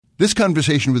This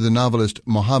conversation with the novelist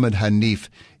Mohammed Hanif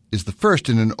is the first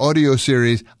in an audio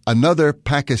series, Another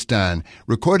Pakistan,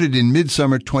 recorded in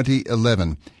midsummer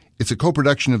 2011. It's a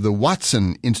co-production of the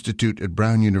Watson Institute at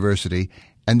Brown University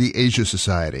and the Asia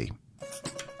Society.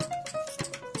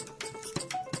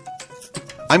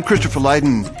 I'm Christopher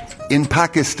Lydon in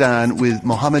Pakistan with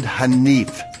Mohammed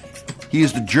Hanif. He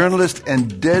is the journalist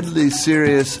and deadly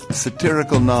serious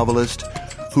satirical novelist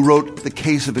who wrote The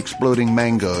Case of Exploding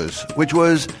Mangoes, which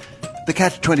was the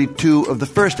catch-22 of the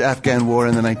first Afghan war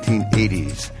in the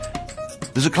 1980s.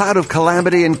 There's a cloud of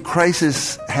calamity and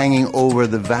crisis hanging over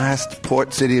the vast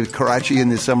port city of Karachi in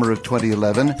the summer of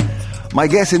 2011. My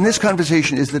guess in this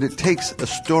conversation is that it takes a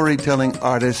storytelling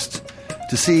artist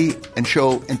to see and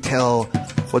show and tell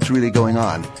what's really going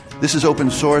on. This is open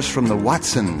source from the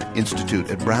Watson Institute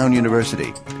at Brown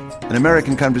University, an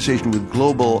American conversation with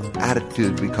global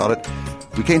attitude, we call it.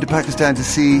 We came to Pakistan to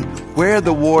see where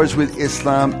the wars with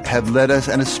Islam have led us,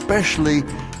 and especially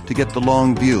to get the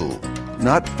long view,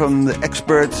 not from the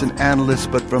experts and analysts,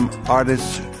 but from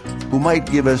artists who might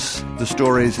give us the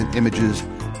stories and images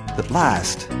that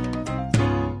last.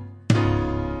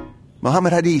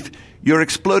 Mohammed Hanif, your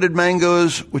Exploded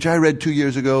Mangoes, which I read 2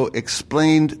 years ago,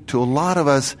 explained to a lot of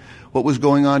us what was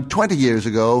going on 20 years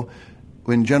ago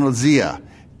when General Zia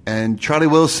and Charlie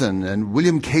Wilson and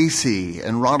William Casey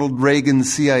and Ronald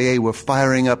Reagan's CIA were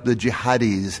firing up the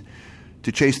jihadis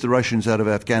to chase the Russians out of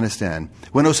Afghanistan.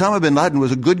 When Osama bin Laden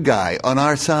was a good guy on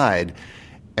our side,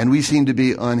 and we seemed to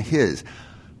be on his.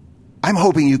 I'm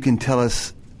hoping you can tell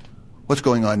us what's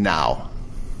going on now.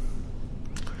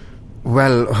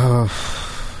 Well,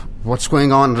 what's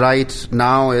going on right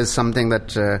now is something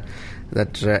that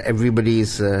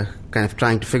everybody's kind of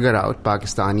trying to figure out,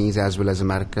 Pakistanis as well as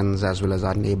Americans, as well as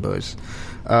our neighbors.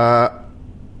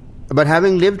 But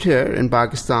having lived here in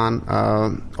Pakistan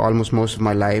almost most of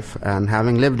my life, and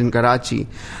having lived in Karachi,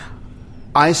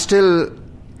 I still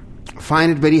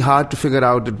find it very hard to figure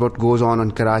out what goes on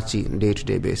in Karachi on a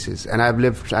day-to-day basis. And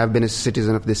I've been a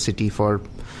citizen of this city for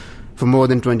more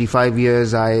than 25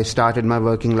 years. I started my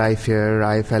working life here.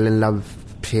 I fell in love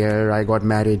here. I got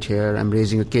married here. I'm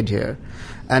raising a kid here.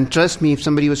 And trust me, if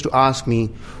somebody was to ask me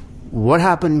what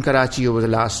happened in Karachi over the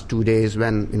last 2 days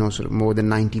when, sort of more than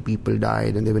 90 people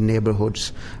died and there were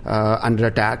neighborhoods under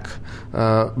attack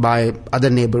by other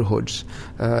neighborhoods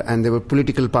and there were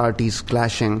political parties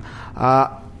clashing,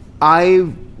 I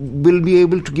will be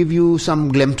able to give you some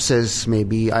glimpses,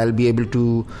 maybe. I'll be able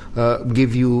to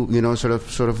give you, sort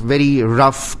of very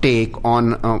rough take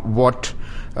on what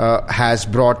has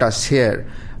brought us here.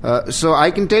 So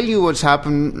I can tell you what's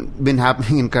been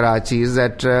happening in Karachi is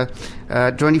that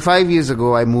 25 years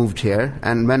ago I moved here,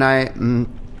 and when I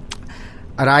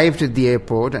arrived at the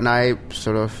airport and I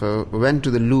sort of went to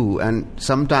the loo, and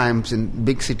sometimes in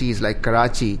big cities like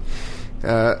Karachi,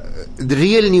 the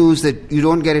real news that you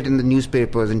don't get it in the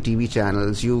newspapers and TV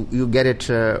channels. You get it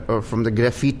from the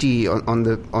graffiti on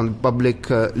the public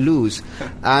loos.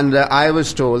 And I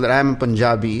was told that I'm a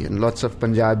Punjabi, and lots of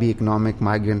Punjabi economic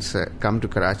migrants come to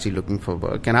Karachi looking for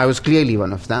work, and I was clearly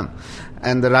one of them.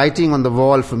 And the writing on the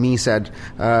wall for me said,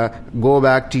 go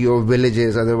back to your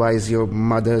villages, otherwise your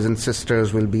mothers and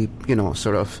sisters will be,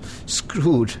 sort of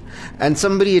screwed. And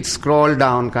somebody had scrawled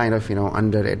down kind of,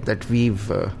 under it that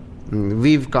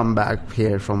we've come back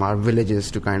here from our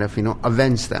villages to kind of,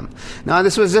 avenge them. Now,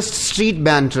 this was just street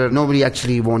banter. Nobody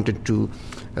actually wanted to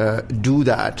do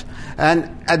that. And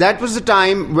that was the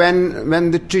time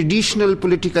when the traditional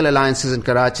political alliances in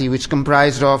Karachi, which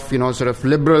comprised of, sort of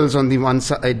liberals on the one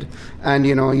side and,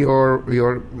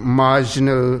 your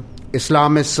marginal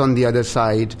Islamists on the other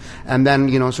side, and then,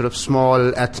 sort of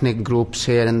small ethnic groups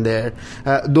here and there.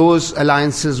 Those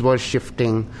alliances were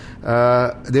shifting.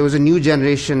 There was a new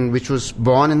generation which was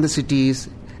born in the cities.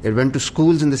 It went to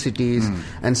schools in the cities.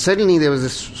 And suddenly there was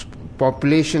this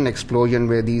population explosion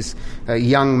where these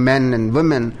young men and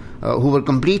women who were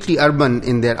completely urban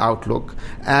in their outlook,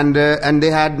 and they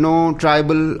had no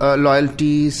tribal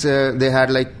loyalties. They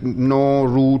had no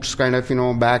roots, kind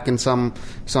of back in some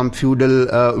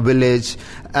feudal village,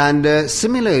 and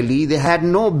similarly they had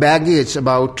no baggage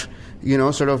about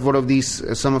sort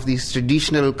of some of these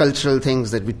traditional cultural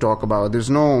things that we talk about. There's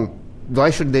no. Why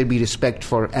should there be respect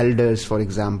for elders, for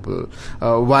example?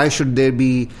 Why should there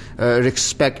be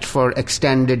respect for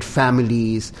extended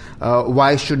families?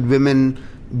 Why should women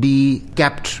be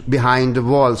kept behind the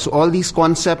walls? So all these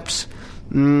concepts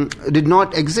did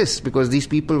not exist because these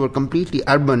people were completely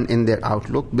urban in their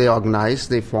outlook. They organized,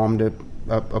 they formed a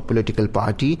political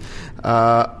party.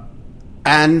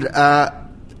 And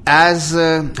as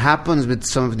happens with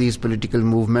some of these political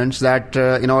movements, that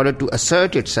in order to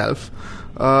assert itself,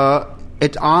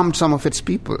 it armed some of its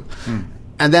people.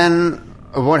 And then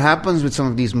what happens with some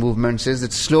of these movements is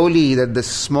that slowly that the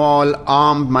small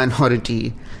armed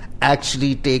minority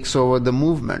actually takes over the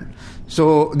movement.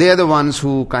 So they are the ones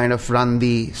who kind of run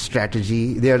the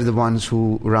strategy. They are the ones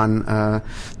who run,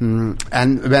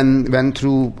 and when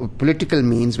through political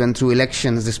means, when through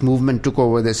elections, this movement took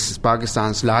over this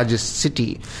Pakistan's largest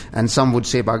city, and some would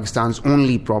say Pakistan's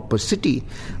only proper city.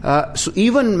 So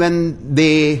even when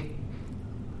they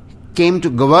came to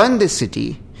govern this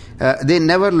city, they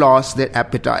never lost their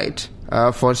appetite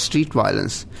for street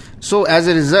violence. So as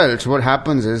a result, what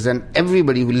happens is then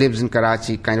everybody who lives in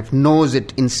Karachi kind of knows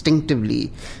it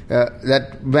instinctively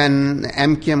that when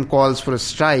MKM calls for a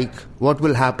strike, what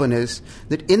will happen is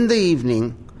that in the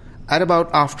evening,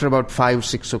 after about 5,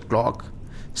 6 o'clock,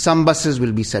 some buses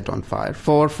will be set on fire,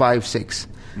 4, 5, 6.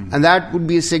 And that would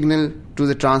be a signal to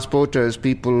the transporters,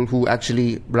 people who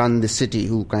actually run the city,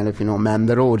 who kind of, man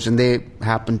the roads, and they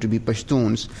happen to be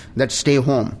Pashtuns, that stay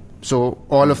home. So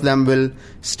all of them will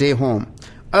stay home.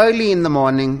 Early in the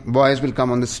morning, boys will come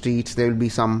on the streets. There will be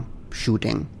some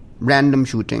shooting, random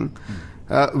shooting,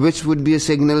 which would be a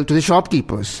signal to the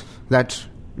shopkeepers that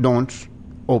don't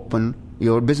open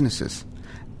your businesses.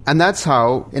 And that's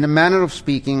how, in a manner of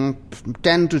speaking,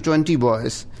 10 to 20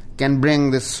 boys can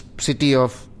bring this city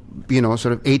of, sort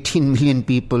of 18 million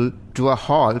people to a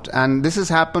halt. And this has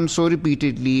happened so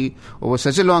repeatedly over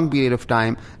such a long period of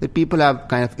time that people have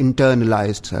kind of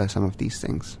internalized some of these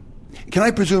things. Can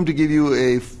I presume to give you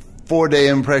a 4-day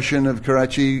impression of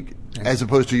Karachi as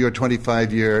opposed to your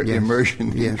 25-year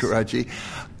immersion in Karachi?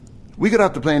 We got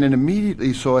off the plane and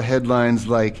immediately saw headlines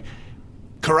like,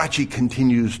 Karachi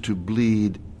continues to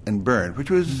bleed and burn,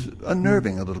 which was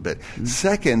unnerving a little bit.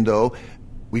 Second, though,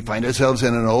 we find ourselves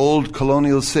in an old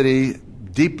colonial city,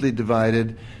 deeply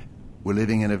divided. We're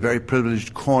living in a very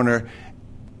privileged corner.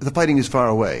 The fighting is far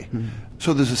away.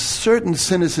 So there's a certain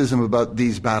cynicism about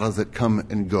these battles that come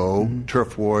and go,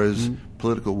 turf wars,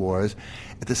 political wars.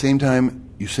 At the same time,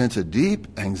 you sense a deep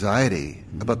anxiety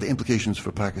about the implications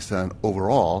for Pakistan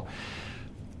overall.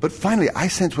 But finally, I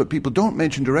sense what people don't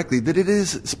mention directly, that it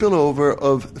is spillover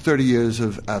of 30 years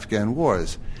of Afghan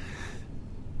wars.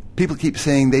 People keep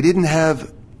saying they didn't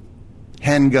have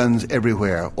handguns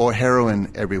everywhere, or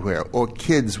heroin everywhere, or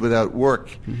kids without work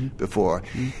before.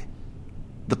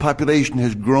 The population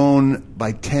has grown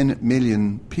by 10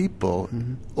 million people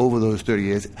over those 30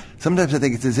 years. Sometimes I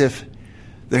think it's as if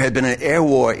there had been an air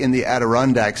war in the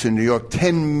Adirondacks in New York.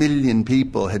 10 million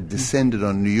people had descended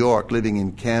on New York, living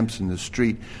in camps in the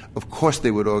street. Of course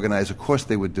they would organize. Of course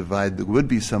they would divide. There would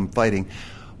be some fighting.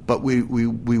 But we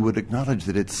would acknowledge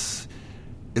that it's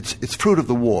fruit of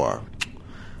the war.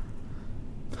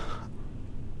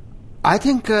 I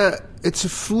think it's a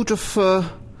fruit of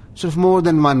sort of more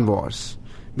than one wars.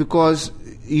 Because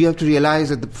you have to realize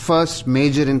that the first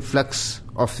major influx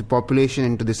of the population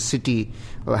into this city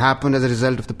happened as a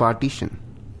result of the partition.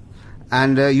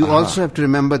 And you also have to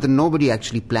remember that nobody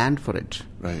actually planned for it.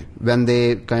 Right. When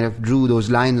they kind of drew those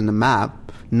lines on the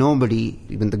map, nobody,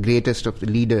 even the greatest of the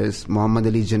leaders, Muhammad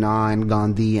Ali Jinnah and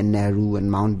Gandhi and Nehru and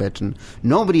Mountbatten,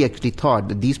 nobody actually thought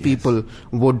that these people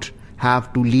would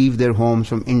have to leave their homes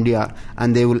from India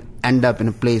and they will end up in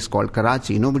a place called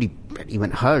Karachi. Nobody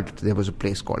even heard there was a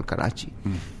place called Karachi.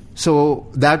 So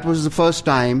that was the first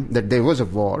time that there was a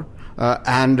war.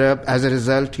 And as a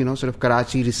result, sort of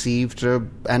Karachi received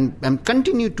and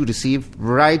continued to receive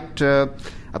right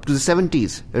up to the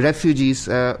 70s refugees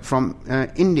from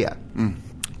India.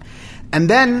 And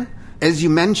then, as you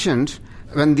mentioned,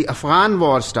 when the Afghan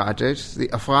war started,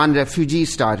 the Afghan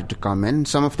refugees started to come in.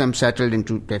 Some of them settled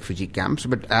into refugee camps,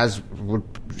 but as would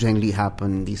generally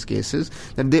happen in these cases,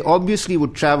 that they obviously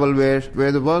would travel where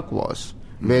the work was,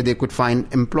 where they could find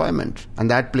employment,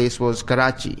 and that place was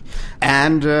Karachi.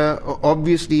 And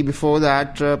obviously before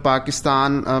that,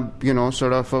 Pakistan,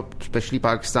 especially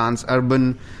Pakistan's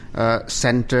urban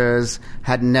centers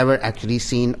had never actually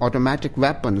seen automatic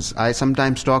weapons. I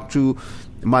sometimes talk to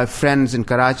my friends in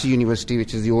Karachi University,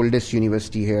 which is the oldest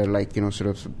university here,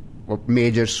 a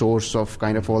major source of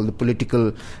kind of all the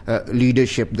political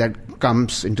leadership that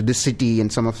comes into the city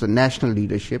and some of the national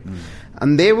leadership.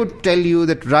 And they would tell you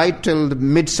that right till the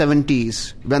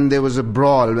mid-70s, when there was a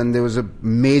brawl, when there was a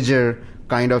major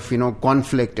kind of,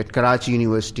 conflict at Karachi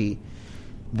University,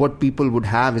 what people would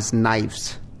have is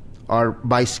knives or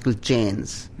bicycle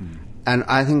chains. And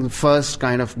I think the first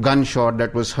kind of gunshot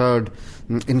that was heard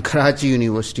in Karachi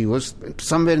University was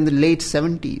somewhere in the late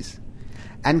 70s.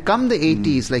 And come the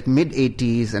 80s, like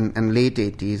mid-80s and late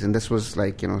 80s, and this was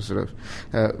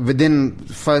within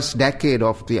the first decade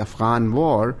of the Afghan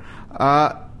war,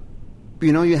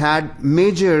 you had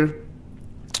major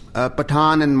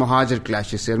Pathan and Muhajir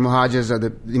clashes here. Muhajirs are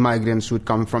the immigrants who would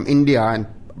come from India, and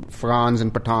Afghans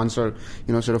and Pathans are,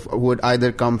 sort of would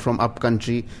either come from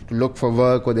upcountry to look for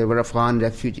work, or they were Afghan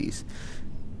refugees.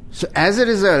 So as a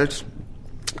result,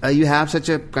 you have such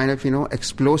a kind of,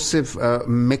 explosive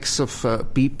mix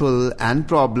of people and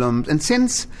problems.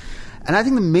 And I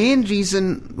think the main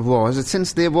reason was that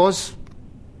since there was,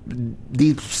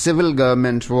 the civil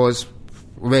government was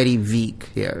very weak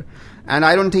here. And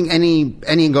I don't think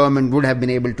any government would have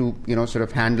been able to, sort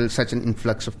of handle such an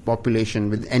influx of population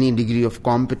with any degree of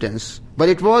competence. But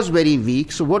it was very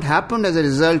weak. So what happened as a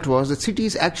result was that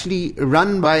cities actually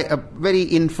run by a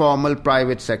very informal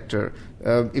private sector.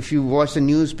 If you watch the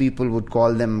news, people would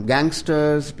call them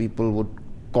gangsters, people would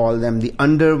call them the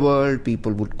underworld,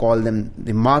 people would call them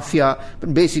the mafia.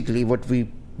 But basically what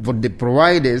they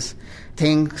provide is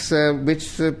things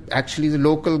which actually the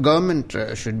local government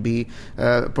should be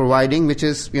providing, which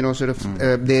is, sort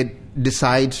of they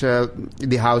decide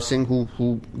the housing,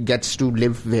 who gets to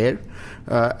live where,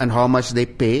 and how much they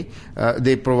pay.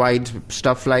 They provide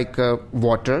stuff like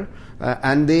water,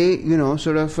 and they,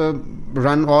 sort of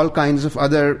run all kinds of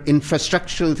other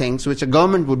infrastructural things which a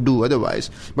government would do otherwise.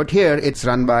 But here it's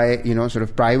run by, sort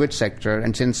of private sector,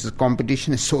 and since the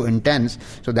competition is so intense,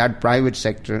 so that private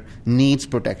sector needs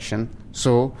protection.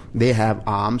 So they have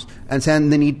arms, and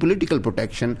then they need political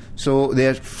protection. So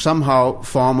they're somehow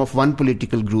form of one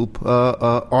political group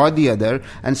or the other,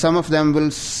 and some of them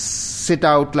will sit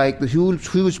out like the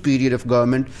huge period of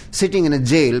government sitting in a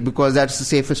jail, because that's the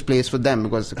safest place for them.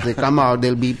 Because if they come out,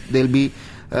 they'll be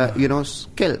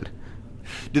killed.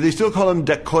 Do they still call them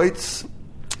dacoits?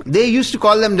 They used to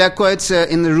call them dacoits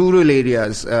in the rural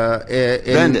areas.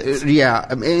 Bandits.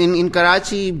 In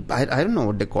Karachi, I don't know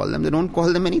what they call them. They don't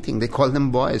call them anything. They call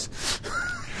them boys.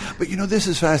 But, this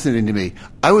is fascinating to me.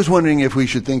 I was wondering if we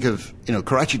should think of,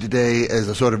 Karachi today as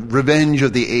a sort of revenge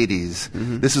of the 80s.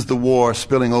 Mm-hmm. This is the war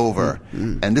spilling over,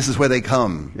 and this is where they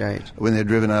come when they're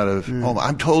driven out of home.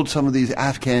 I'm told some of these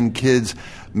Afghan kids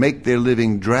make their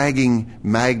living dragging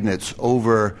magnets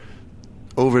over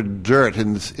dirt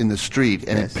in the street,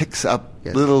 and it picks up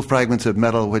little fragments of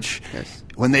metal which,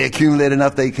 when they accumulate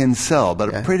enough, they can sell.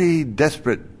 But a pretty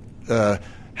desperate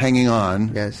hanging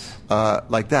on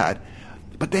like that.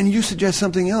 But then you suggest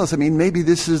something else. I mean, maybe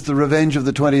this is the revenge of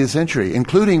the 20th century,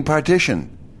 including partition,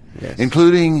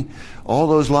 including all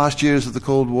those lost years of the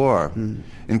Cold War,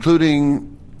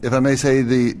 including, if I may say,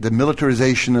 the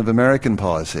militarization of American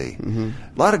policy. A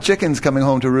lot of chickens coming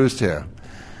home to roost here.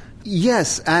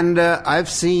 Yes, and I've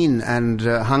seen and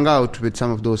hung out with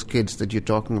some of those kids that you're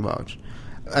talking about.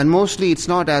 And mostly it's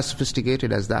not as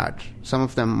sophisticated as that. Some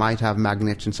of them might have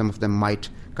magnets, and some of them might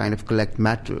kind of collect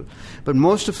metal. But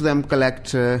most of them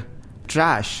collect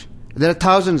trash. There are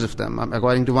thousands of them.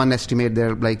 According to one estimate,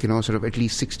 there are sort of at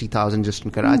least 60,000 just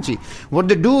in Karachi. What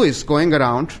they do is going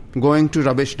to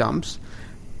rubbish dumps,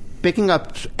 picking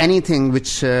up anything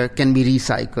which can be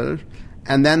recycled,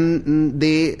 and then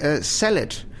they sell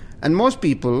it. And most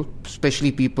people,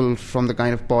 especially people from the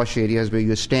kind of posh areas where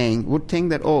you're staying, would think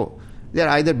that, they're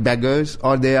either beggars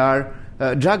or they are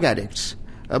drug addicts.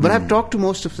 But I've talked to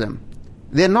most of them.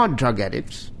 They're not drug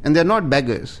addicts, and they're not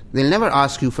beggars. They'll never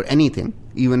ask you for anything,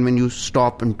 even when you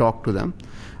stop and talk to them.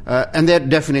 And they're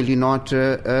definitely not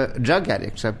drug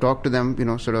addicts. I've talked to them,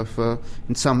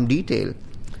 in some detail.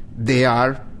 They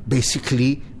are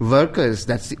basically workers.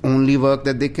 That's the only work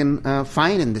that they can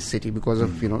find in this city because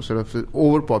of,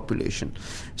 overpopulation.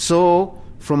 So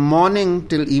from morning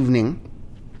till evening,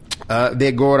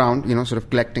 they go around,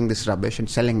 collecting this rubbish and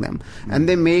selling them. And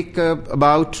they make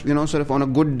about, on a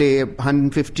good day,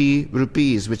 150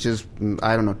 rupees, which is,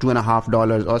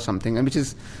 $2.50 or something, and which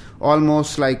is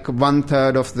almost like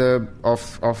 1/3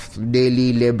 of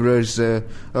daily laborers'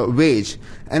 wage.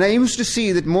 And I used to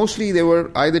see that mostly they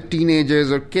were either teenagers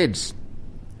or kids.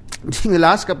 In the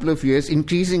last couple of years,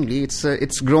 increasingly,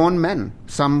 it's grown men,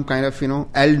 some kind of,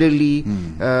 elderly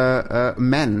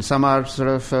men. Some are sort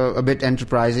of a bit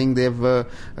enterprising. They've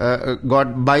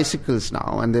got bicycles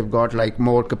now, and they've got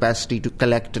more capacity to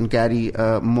collect and carry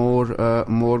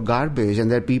more garbage. And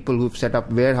there are people who've set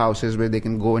up warehouses where they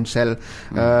can go and sell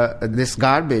this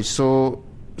garbage. So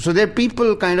there are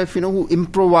people kind of, who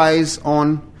improvise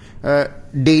on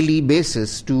daily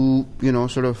basis to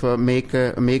make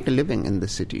a living in the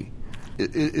city.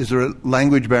 Is there a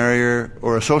language barrier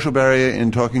or a social barrier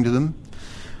in talking to them?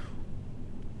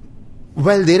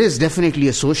 Well, there is definitely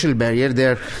a social barrier.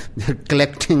 They're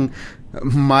collecting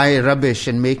my rubbish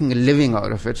and making a living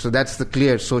out of it. So that's the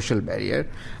clear social barrier.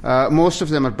 Most of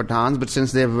them are Pathans, but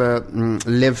since they've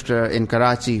lived in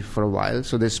Karachi for a while,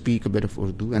 so they speak a bit of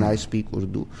Urdu, and I speak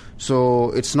Urdu.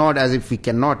 So it's not as if we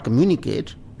cannot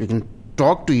communicate. We can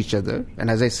talk to each other. And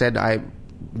as I said, I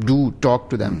do talk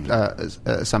to them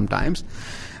sometimes.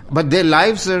 But their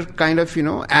lives are kind of,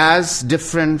 as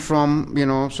different from,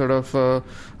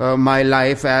 my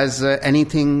life as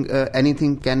anything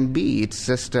can be. It's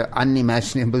just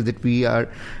unimaginable that we are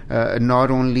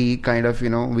not only kind of,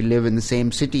 we live in the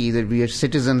same city, that we are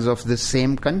citizens of the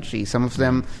same country. Some of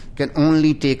them can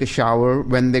only take a shower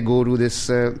when they go to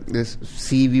this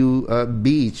Seaview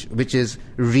beach, which is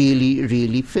really,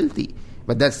 really filthy.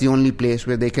 But that's the only place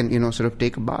where they can,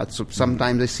 take a bath. So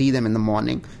sometimes I see them in the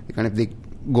morning. They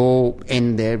go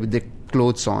in there with their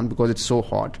clothes on because it's so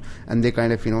hot, and they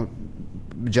kind of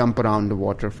jump around the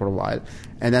water for a while,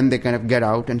 and then they kind of get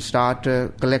out and start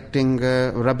collecting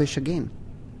rubbish again.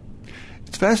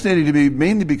 It's fascinating to me,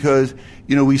 mainly because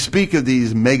we speak of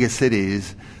these mega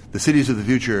cities, the cities of the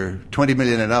future, 20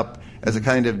 million and up, as a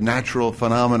kind of natural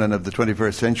phenomenon of the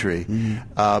 21st century.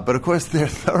 But of course they're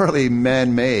thoroughly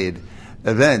man-made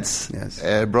events, yes,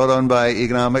 brought on by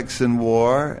economics and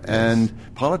war and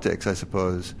politics, I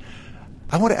suppose.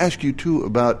 I want to ask you, too,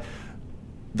 about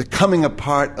the coming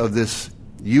apart of this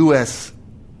U.S.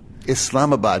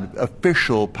 Islamabad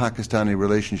official Pakistani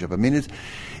relationship. I mean,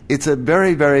 it's a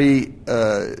very, very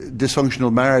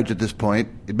dysfunctional marriage at this point.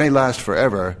 It may last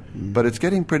forever, but it's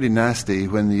getting pretty nasty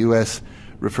when the U.S.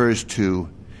 refers to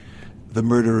the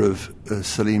murder of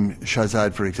Salim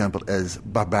Shahzad, for example, as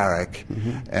barbaric,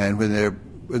 and when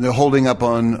they're holding up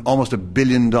on almost $1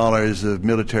 billion of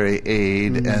military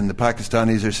aid, and the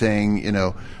Pakistanis are saying,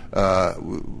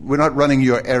 we're not running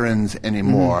your errands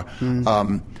anymore.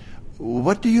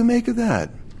 What do you make of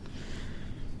that?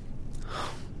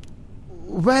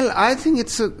 Well, I think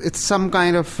it's some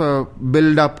kind of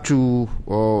build up to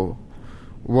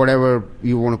whatever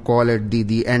you want to call it,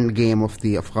 the end game of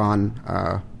the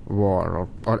Afghan war,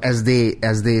 or as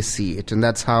they see it, and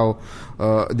that's how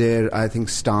their, I think,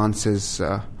 stance is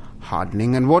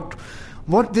hardening. And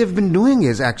what they've been doing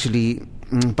is actually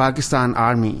Pakistan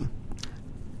Army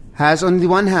has, on the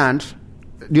one hand,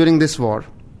 during this war,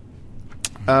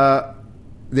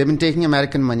 they've been taking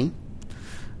American money,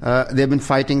 they've been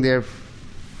fighting their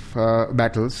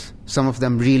battles, some of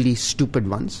them really stupid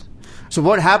ones. So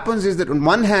what happens is that on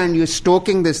one hand, you're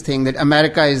stoking this thing that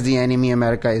America is the enemy,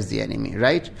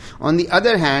 right? On the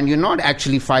other hand, you're not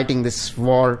actually fighting this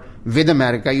war with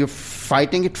America, you're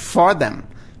fighting it for them,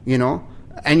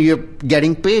 and you're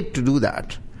getting paid to do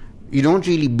that. You don't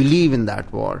really believe in that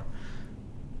war.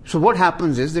 So what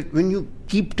happens is that when you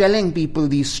keep telling people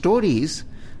these stories,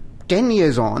 10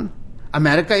 years on,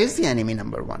 America is the enemy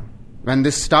number one. When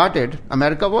this started,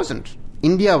 America wasn't.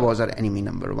 India was our enemy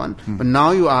number one. But now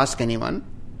you ask anyone,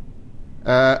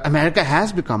 America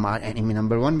has become our enemy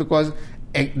number one, because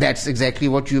that's exactly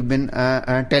what you've been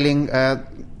telling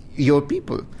your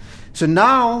people. So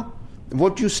now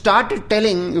what you started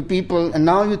telling your people, and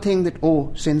now you think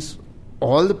that, since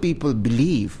all the people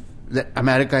believe that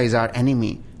America is our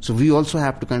enemy, so we also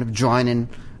have to kind of join in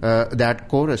that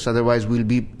chorus, otherwise we'll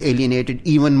be alienated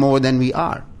even more than we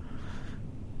are.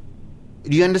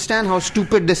 Do you understand how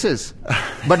stupid this is?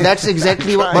 But that's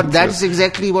exactly what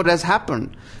has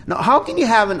happened. Now, how can you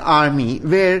have an army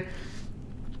where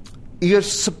you're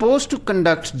supposed to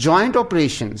conduct joint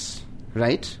operations,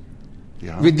 right,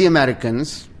 with the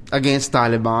Americans against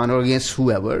Taliban or against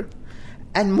whoever,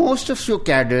 and most of your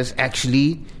cadres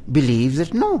actually believe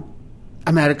that no,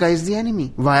 America is the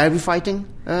enemy. Why are we fighting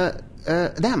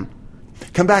them?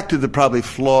 Come back to the probably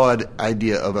flawed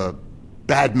idea of a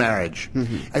bad marriage.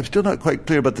 I'm still not quite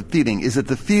clear about the feeling. Is it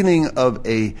the feeling of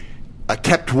a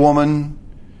kept woman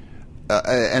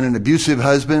and an abusive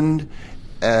husband,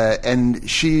 and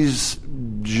she's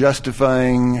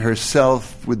justifying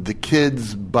herself with the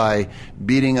kids by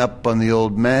beating up on the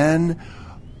old man?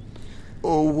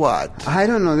 Or what? I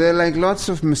don't know. There are like lots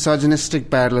of misogynistic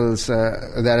parallels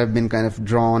that have been kind of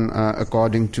drawn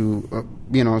according to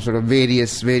sort of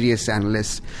various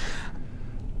analysts.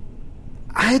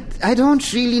 I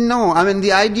don't really know. I mean,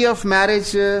 the idea of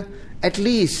marriage, at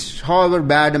least, however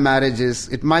bad a marriage is,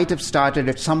 it might have started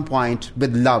at some point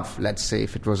with love, let's say,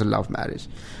 if it was a love marriage.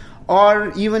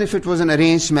 Or even if it was an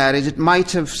arranged marriage, it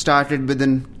might have started with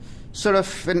an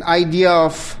idea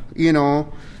of,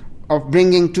 of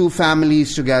bringing two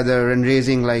families together and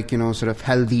raising sort of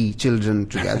healthy children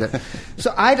together.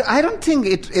 So I don't think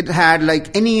it had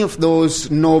like any of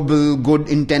those noble, good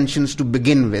intentions to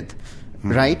begin with.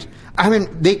 Right? I mean,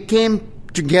 they came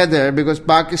together because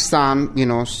Pakistan,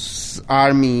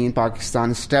 army,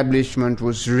 Pakistan establishment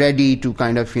was ready to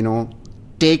kind of,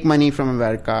 take money from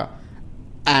America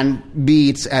and be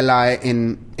its ally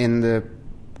in the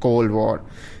Cold War.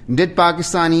 Did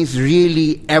Pakistanis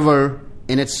really ever,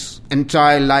 in its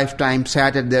entire lifetime,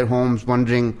 sat at their homes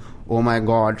wondering, oh my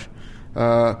God, we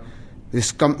are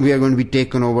going to be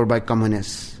taken over by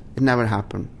communists? It never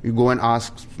happened. You go and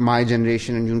ask my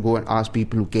generation, and you go and ask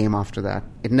people who came after that.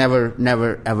 It never,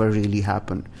 ever really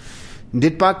happened.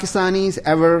 Did Pakistanis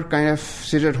ever kind of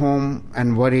sit at home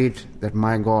and worried that,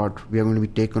 my God, we are going to be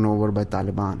taken over by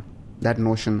Taliban? That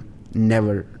notion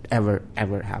never, ever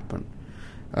happened.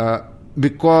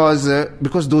 Because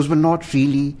those were not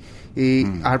really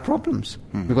our problems.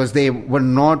 Because they were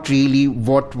not really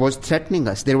what was threatening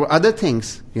us. There were other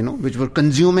things, which were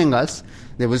consuming us.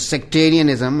 There was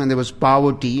sectarianism, and there was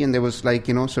poverty, and there was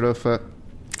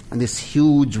this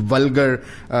huge, vulgar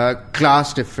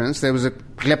class difference. There was a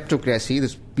kleptocracy,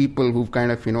 this people who've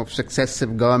kind of,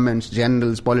 successive governments,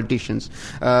 generals, politicians,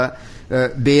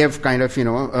 they have kind of,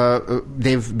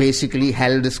 they've basically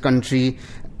held this country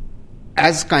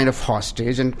as kind of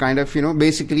hostage and kind of,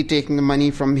 basically taking the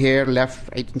money from here, left,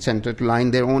 right, and center to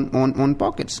line their own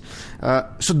pockets.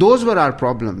 So those were our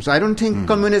problems. I don't think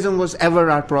communism was ever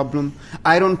our problem.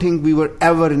 I don't think we were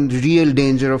ever in real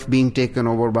danger of being taken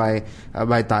over by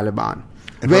Taliban.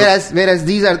 Whereas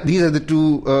these are the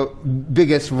two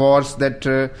biggest wars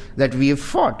that we have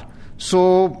fought.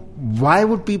 So why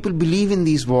would people believe in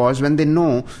these wars when they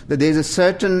know that there is a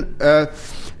certain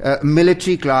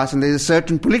military class and there is a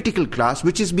certain political class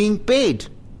which is being paid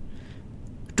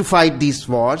to fight these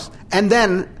wars, and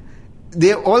then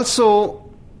they're also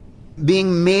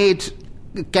being made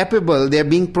capable, they're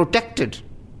being protected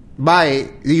by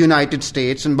the United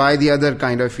States and by the other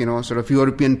kind of,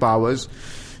 European powers,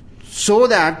 so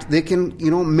that they can,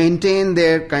 maintain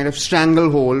their kind of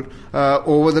stranglehold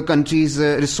over the country's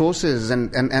resources,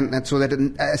 and so that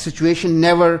a situation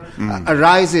never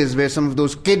arises where some of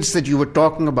those kids that you were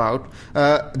talking about,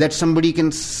 that somebody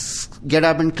can get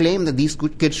up and claim that these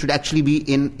good kids should actually be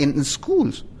in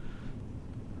schools.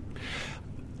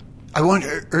 I want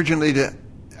urgently to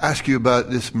ask you about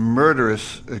this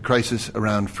murderous crisis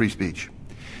around free speech.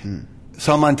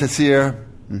 Salman Taseer,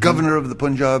 governor of the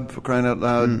Punjab, for crying out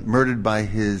loud, murdered by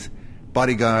his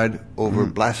bodyguard over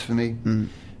blasphemy.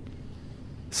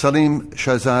 Salim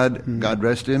Shahzad, God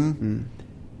rest him,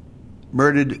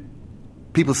 murdered,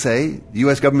 people say, the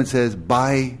U.S. government says,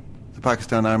 by the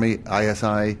Pakistan Army,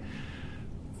 ISI,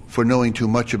 for knowing too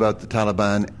much about the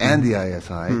Taliban and the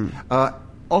ISI.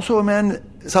 Also a man,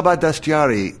 Sabah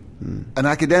Dastiari, an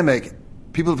academic,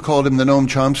 people have called him the Noam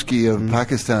Chomsky of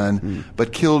Pakistan,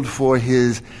 but killed for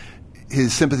his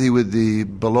sympathy with the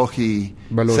Balochi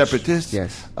separatists.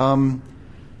 Yes.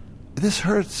 This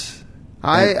hurts.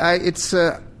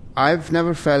 I've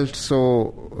never felt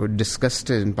so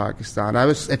disgusted in Pakistan. I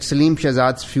was at Salim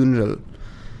Shahzad's funeral.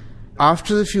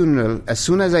 After the funeral, as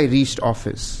soon as I reached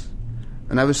office,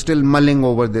 and I was still mulling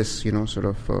over this,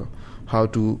 how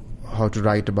to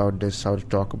write about this, how to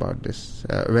talk about this.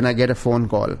 When I get a phone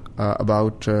call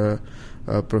about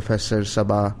Professor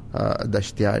Sabah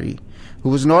Dastiari, who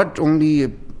was not only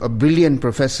a brilliant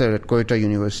professor at Quetta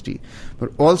University,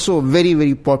 but also a very,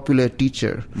 very popular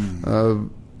teacher.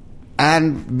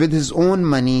 And with his own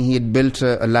money, he had built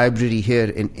a library here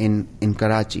in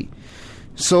Karachi.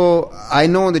 So I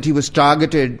know that he was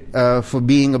targeted for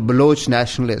being a Baloch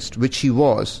nationalist, which he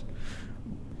was.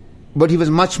 But he was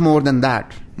much more than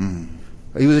that.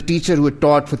 He was a teacher who had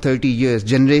taught for 30 years.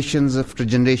 Generations after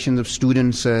generations of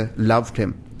students loved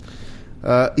him.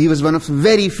 He was one of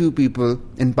very few people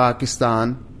in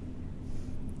Pakistan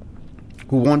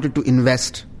who wanted to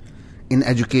invest in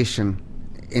education,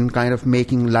 in kind of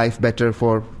making life better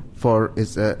for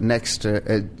his next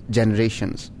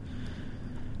generations.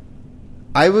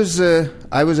 I was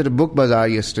at a book bazaar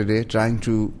yesterday trying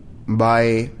to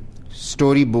buy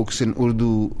storybooks in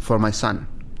Urdu for my son,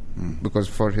 because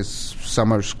for his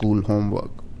summer school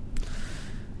homework.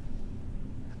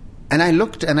 And I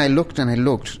looked, and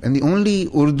the only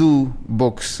Urdu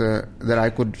books that I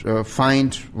could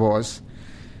find was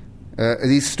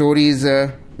these stories.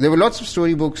 There were lots of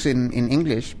storybooks in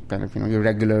English, kind of, your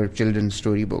regular children's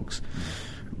storybooks.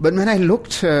 But when I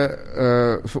looked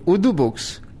for Urdu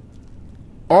books,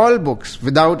 all books,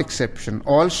 without exception,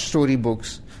 all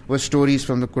storybooks were stories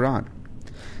from the Quran.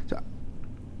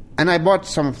 And I bought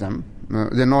some of them.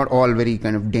 They're not all very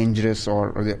kind of dangerous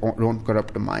or they don't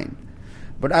corrupt the mind.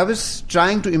 But I was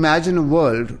trying to imagine a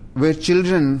world where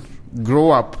children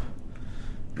grow up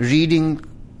reading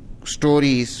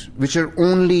stories which are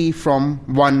only from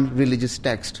one religious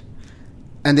text,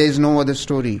 and there is no other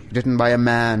story written by a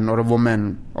man or a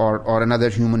woman or another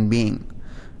human being,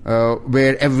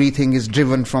 where everything is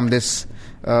driven from this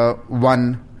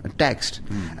one text.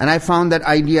 And I found that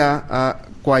idea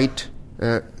quite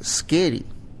scary,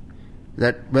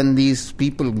 that when these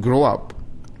people grow up,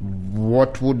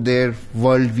 what would their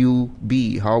worldview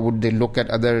be? How would they look at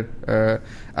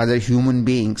other human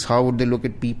beings? How would they look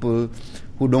at people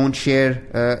who don't share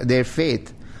their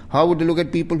faith? How would they look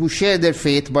at people who share their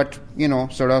faith but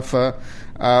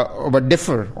but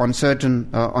differ on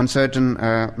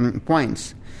certain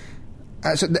points?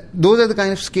 So those are the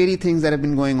kind of scary things that have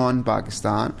been going on in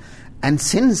Pakistan. And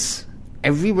since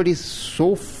everybody's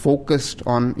so focused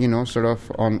on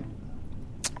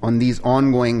on these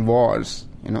ongoing wars,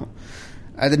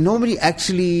 that nobody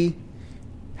actually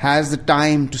has the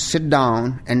time to sit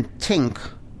down and think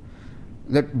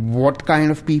that what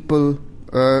kind of people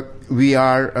we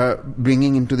are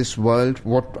bringing into this world,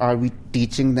 what are we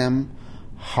teaching them,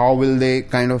 how will they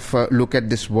kind of look at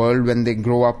this world when they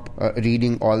grow up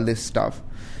reading all this stuff.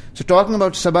 So talking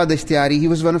about Sabah Dashtiyari, he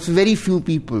was one of the very few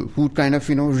people who kind of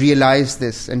realized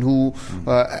this, and who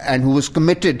was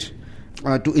committed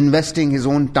to investing his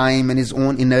own time and his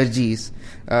own energies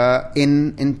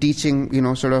in teaching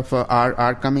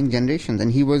our coming generations.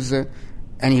 And he was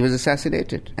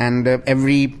assassinated. And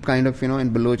every kind of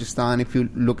in Balochistan, if you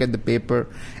look at the paper,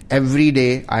 every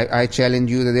day I challenge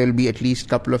you that there will be at least a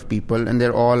couple of people, and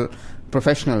they're all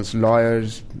professionals,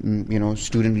 lawyers,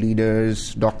 student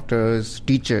leaders, doctors,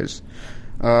 teachers,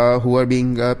 who are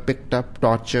being picked up,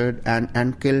 tortured,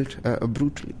 and killed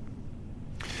brutally.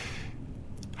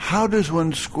 How does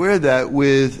one square that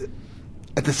with,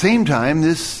 at the same time,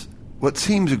 this, what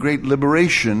seems a great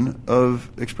liberation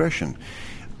of expression?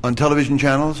 On television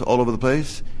channels all over the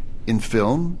place, in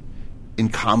film, in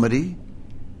comedy,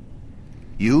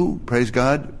 you, praise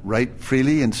God, write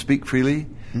freely and speak freely.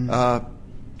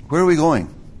 Where are we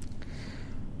going?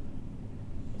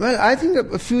 Well, I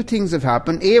think a few things have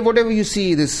happened. Whatever you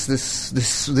see,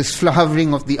 this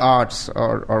flowering of the arts,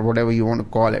 or whatever you want to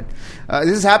call it,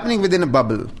 this is happening within a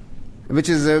bubble, which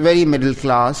is very middle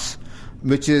class,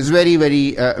 which is very,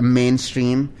 very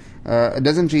mainstream. It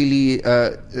doesn't really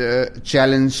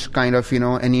challenge kind of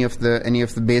any of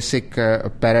the basic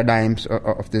paradigms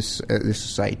of this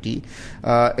society.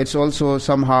 It's also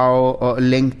somehow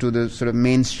linked to the sort of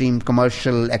mainstream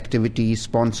commercial activities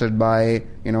sponsored by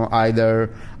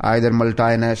either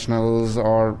multinationals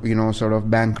or sort of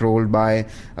bankrolled by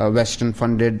Western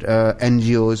funded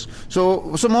NGOs.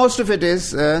 So most of it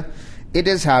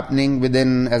is happening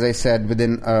within, as I said,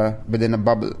 within a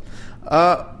bubble.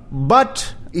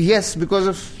 But yes, because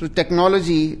of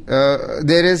technology,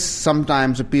 there is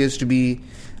sometimes appears to be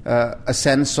a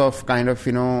sense of kind of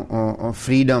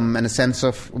freedom, and a sense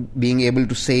of being able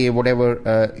to say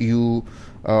whatever you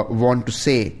want to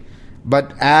say.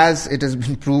 But as it has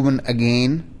been proven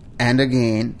again and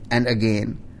again and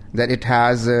again, that it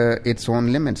has its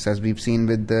own limits, as we've seen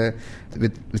with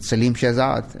Salim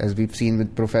Shehzad, as we've seen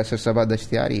with Professor Sabah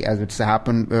Dashtiyari, as it's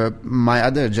happened my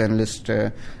other journalist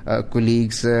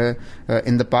colleagues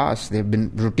in the past. They've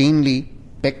been routinely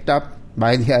picked up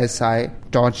by the ISI,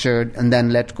 tortured, and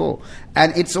then let go.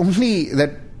 And it's only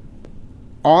that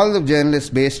all the journalists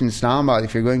based in Islamabad,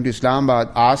 if you're going to Islamabad,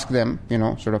 ask them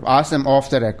off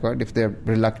the record if they're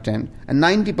reluctant, and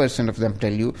 90% of them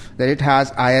tell you that it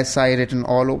has ISI written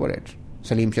all over it,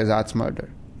 Salim Shehzad's murder.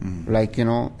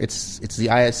 It's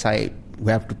the ISI who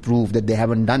have to prove that they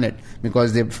haven't done it,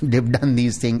 because they've done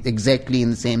these things exactly in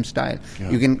the same style.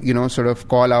 Yeah. You can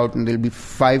call out, and there'll be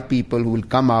 5 people who will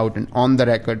come out and on the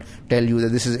record tell you that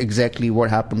this is exactly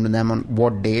what happened to them on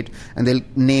what date, and they'll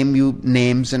name you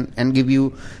names and give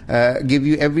you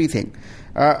everything.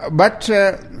 But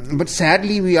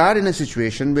sadly, we are in a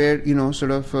situation where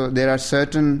there are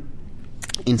certain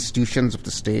institutions of the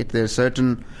state, there are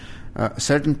certain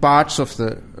parts of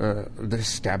the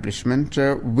establishment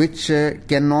which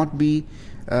cannot be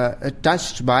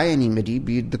touched by anybody,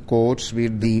 be it the courts, be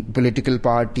it the political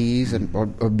parties, or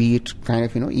be it kind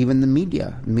of even the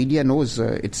media. Media knows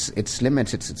its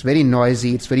limits. It's very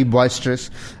noisy. It's very boisterous.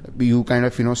 You kind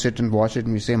of sit and watch it,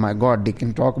 and you say, "My God, they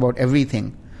can talk about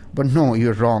everything." But no,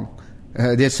 you're wrong.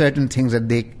 There are certain things that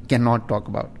they cannot talk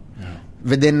about. Yeah.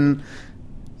 Within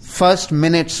first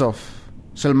minutes of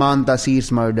Salman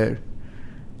Taseer's murder,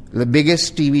 the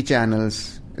biggest TV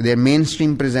channels, their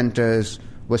mainstream presenters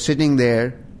were sitting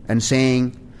there and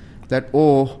saying that,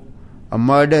 a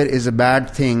murder is a bad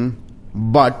thing,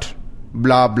 but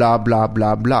blah, blah, blah,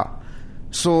 blah, blah.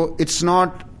 So it's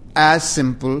not as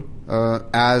simple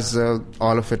as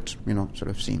all of it, sort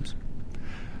of seems.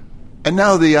 And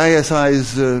now the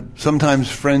ISI's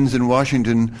sometimes friends in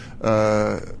Washington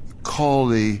call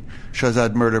the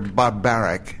Shahzad murder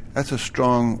barbaric. That's a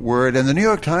strong word. And the New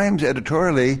York Times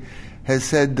editorially has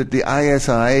said that the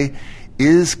ISI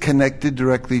is connected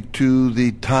directly to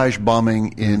the Taj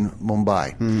bombing in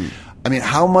Mumbai. I mean,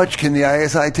 how much can the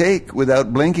ISI take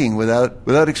without blinking,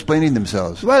 without explaining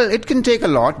themselves? Well, it can take a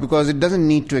lot because it doesn't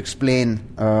need to explain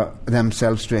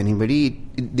themselves to anybody.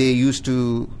 They used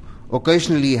to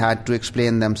occasionally had to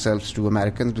explain themselves to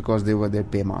Americans because they were their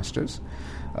paymasters.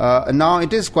 Now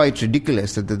it is quite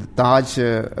ridiculous that the Taj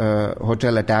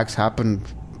hotel attacks happened,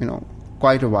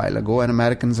 quite a while ago, and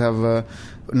Americans have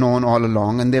known all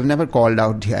along, and they've never called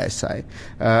out the ISI.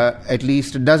 At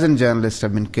least a dozen journalists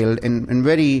have been killed in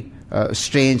very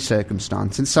strange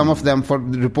circumstances. Some of them for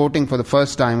reporting for the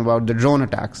first time about the drone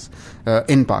attacks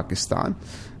in Pakistan.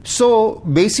 So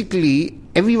basically,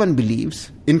 everyone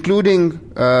believes, including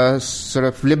sort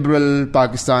of liberal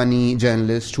Pakistani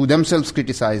journalists who themselves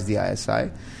criticize the ISI,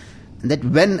 that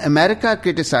when America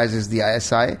criticizes the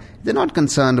ISI, they're not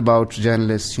concerned about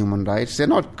journalists' human rights. They're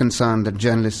not concerned that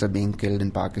journalists are being killed in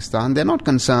Pakistan. They're not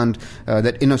concerned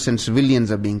that innocent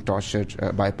civilians are being tortured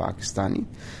by Pakistani.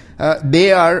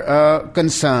 They are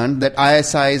concerned that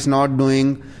ISI is not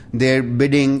doing their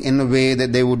bidding in a way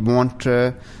that they would want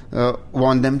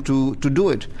them to do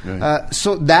it. Right.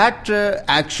 So that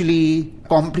actually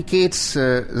complicates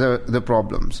the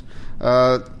problems.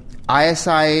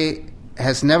 ISI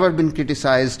has never been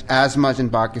criticized as much in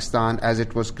Pakistan as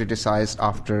it was criticized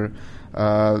after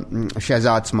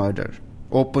Shahzad's murder.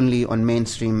 Openly on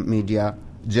mainstream media,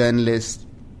 journalists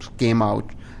came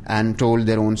out and told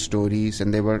their own stories,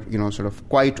 and they were, sort of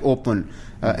quite open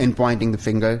in pointing the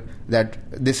finger that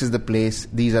this is the place,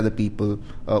 these are the people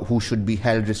who should be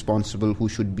held responsible, who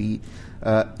should be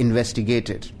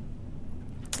investigated.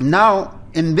 Now,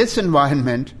 in this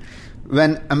environment,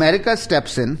 when America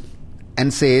steps in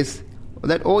and says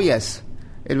that, oh yes,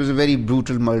 it was a very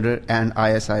brutal murder and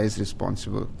ISI is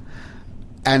responsible,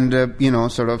 and,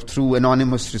 sort of through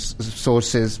anonymous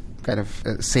sources kind of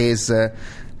says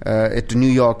it to New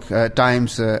York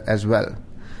Times as well,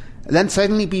 then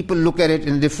suddenly people look at it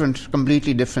in a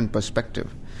completely different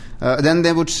perspective. Then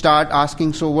they would start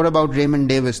asking, so what about Raymond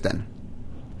Davis then?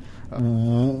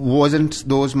 Wasn't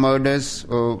those murders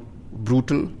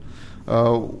brutal?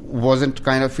 Wasn't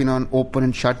kind of, an open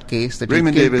and shut case that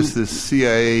Raymond Davis, the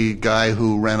CIA guy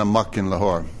who ran amok in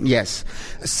Lahore. Yes.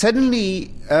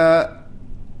 Suddenly,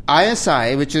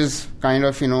 ISI, which is kind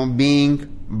of, being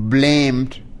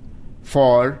blamed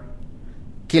for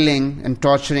killing and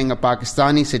torturing a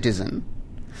Pakistani citizen,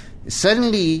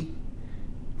 suddenly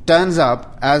turns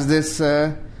up as this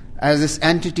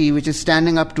entity which is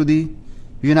standing up to the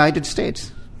United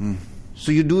States.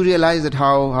 So you do realize that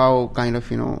how kind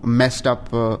of messed up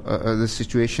the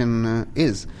situation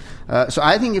is. So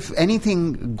I think if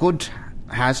anything good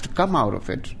has to come out of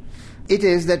it, it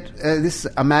is that this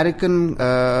American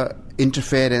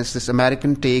interference, this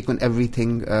American take on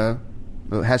everything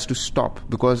has to stop,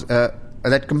 because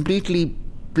that completely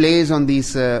plays on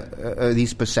these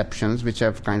perceptions which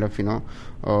have kind of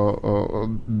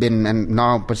been, and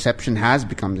now perception has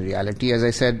become the reality. As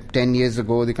I said, 10 years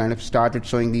ago they kind of started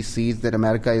sowing these seeds that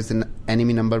America is the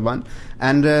enemy number one,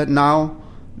 and now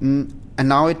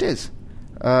it is.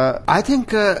 I think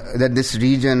that this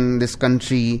region, this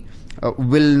country,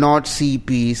 will not see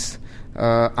peace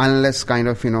unless kind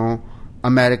of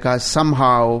America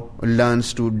somehow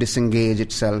learns to disengage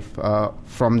itself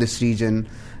from this region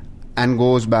and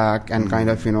goes back and kind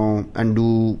of and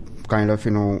do kind of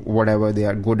whatever they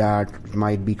are good at. It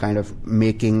might be kind of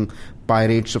making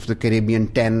Pirates of the Caribbean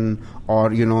 10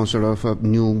 or sort of a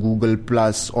new Google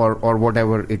Plus or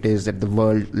whatever it is that the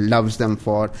world loves them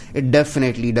for. It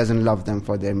definitely doesn't love them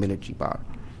for their military power.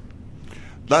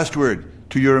 Last word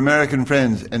to your American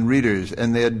friends and readers,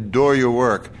 and they adore your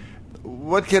work.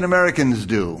 What can Americans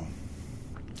do?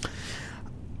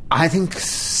 I think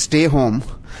stay home.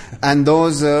 And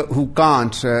those who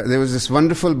can't, there was this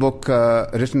wonderful book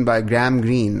written by Graham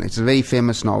Greene. It's a very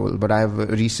famous novel, but I've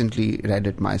recently read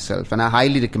it myself, and I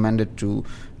highly recommend it to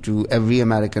every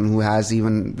American who has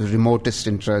even the remotest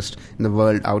interest in the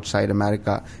world outside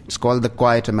America. It's called The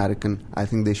Quiet American. I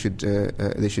think they should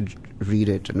read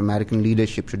it, and American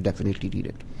leadership should definitely read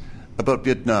it. About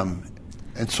Vietnam,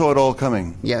 and saw it all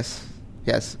coming. Yes.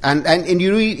 And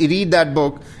you read that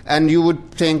book, and you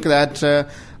would think that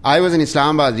I was in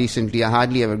Islamabad recently. I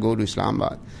hardly ever go to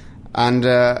Islamabad. And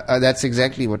that's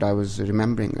exactly what I was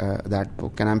remembering, that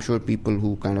book. And I'm sure people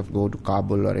who kind of go to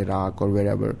Kabul or Iraq or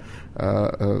wherever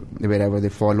they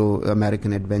follow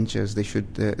American adventures, they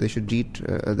should read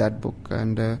that book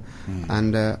and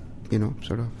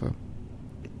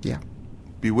yeah.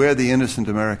 Beware the innocent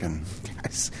American.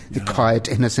 Yes, the quiet,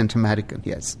 innocent American,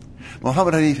 yes.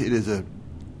 Mohammed Hanif, it is a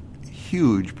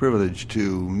huge privilege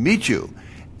to meet you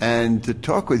and to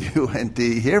talk with you and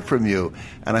to hear from you.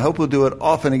 And I hope we'll do it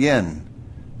often again.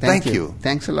 Thank you.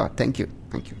 Thanks a lot. Thank you.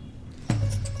 Thank you.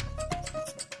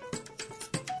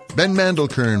 Ben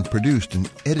Mandelkern produced and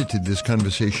edited this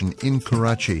conversation in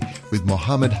Karachi with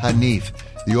Mohammed Hanif,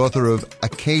 the author of A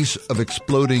Case of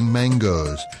Exploding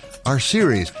Mangoes. Our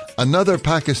series, Another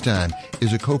Pakistan,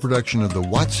 is a co-production of the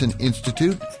Watson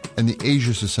Institute and the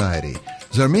Asia Society.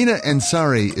 Zarmina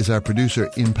Ansari is our producer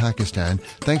in Pakistan.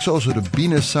 Thanks also to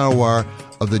Bina Sarwar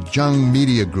of the Jung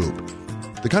Media Group.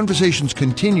 The conversations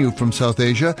continue from South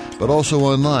Asia, but also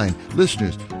online.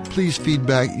 Listeners, please feed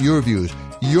back your views,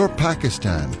 your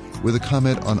Pakistan, with a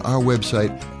comment on our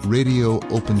website,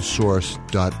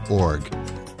 radioopensource.org.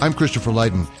 I'm Christopher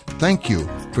Lydon. Thank you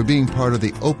for being part of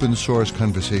the open source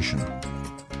conversation.